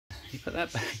You put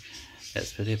that back.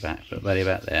 Let's put it back. Put Buddy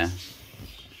back there.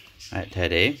 Right,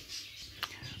 Teddy.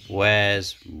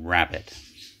 Where's Rabbit?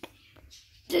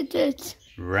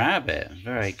 Rabbit.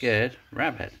 Very good.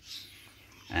 Rabbit.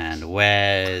 And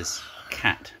where's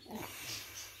Cat?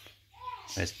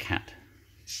 Where's Cat?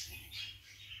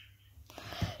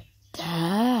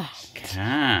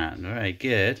 Cat. Very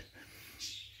good.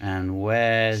 And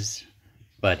where's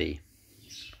Buddy?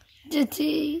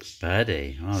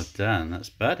 Buddy. Well done. That's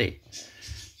Buddy.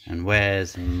 And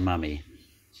where's Mummy?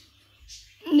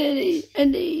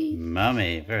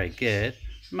 Mummy. Very good.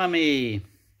 Mummy.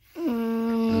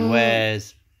 And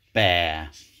where's Bear?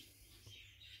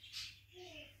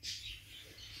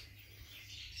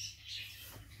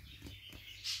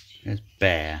 Where's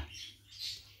Bear?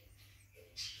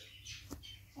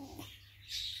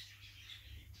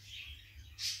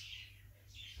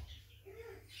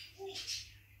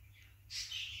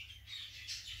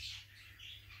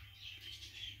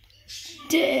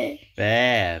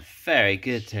 Bear. Very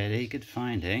good, Teddy. Good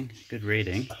finding. Good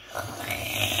reading.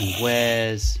 And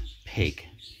where's Pig?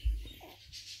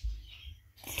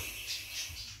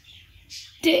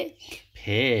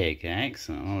 Pig.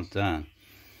 Excellent. Well done.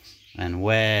 And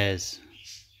where's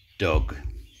Dog?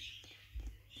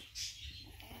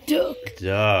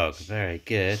 Dog. Very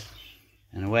good.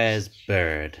 And where's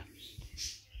Bird?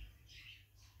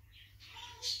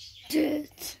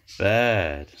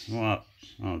 Bird. Well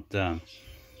done.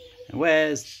 And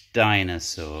where's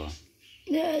Dinosaur?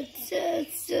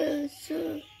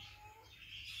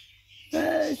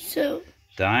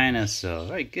 Dinosaur.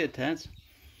 Very good, Ted.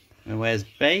 And where's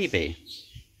Baby?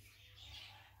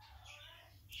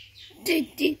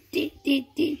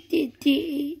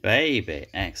 Baby.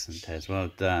 Excellent, Ted.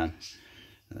 Well done.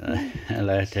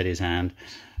 Hello, Teddy's hand.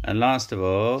 And last of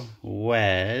all,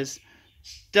 where's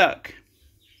Duck?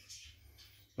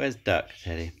 Where's Duck,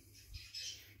 Teddy?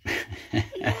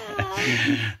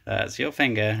 That's your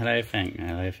finger. Hello,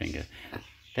 finger.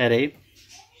 Teddy,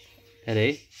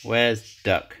 where's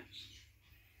Duck?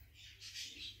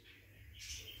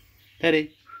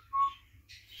 Teddy.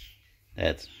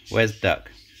 Where's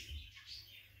Duck?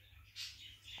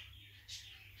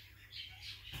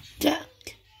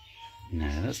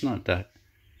 No, that's not Duck.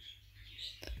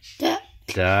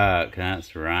 Duck,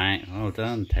 that's right. Well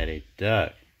done, Teddy.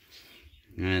 Duck.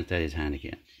 And Teddy's hand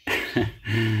again.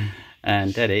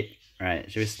 And Teddy,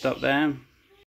 right, should we stop there?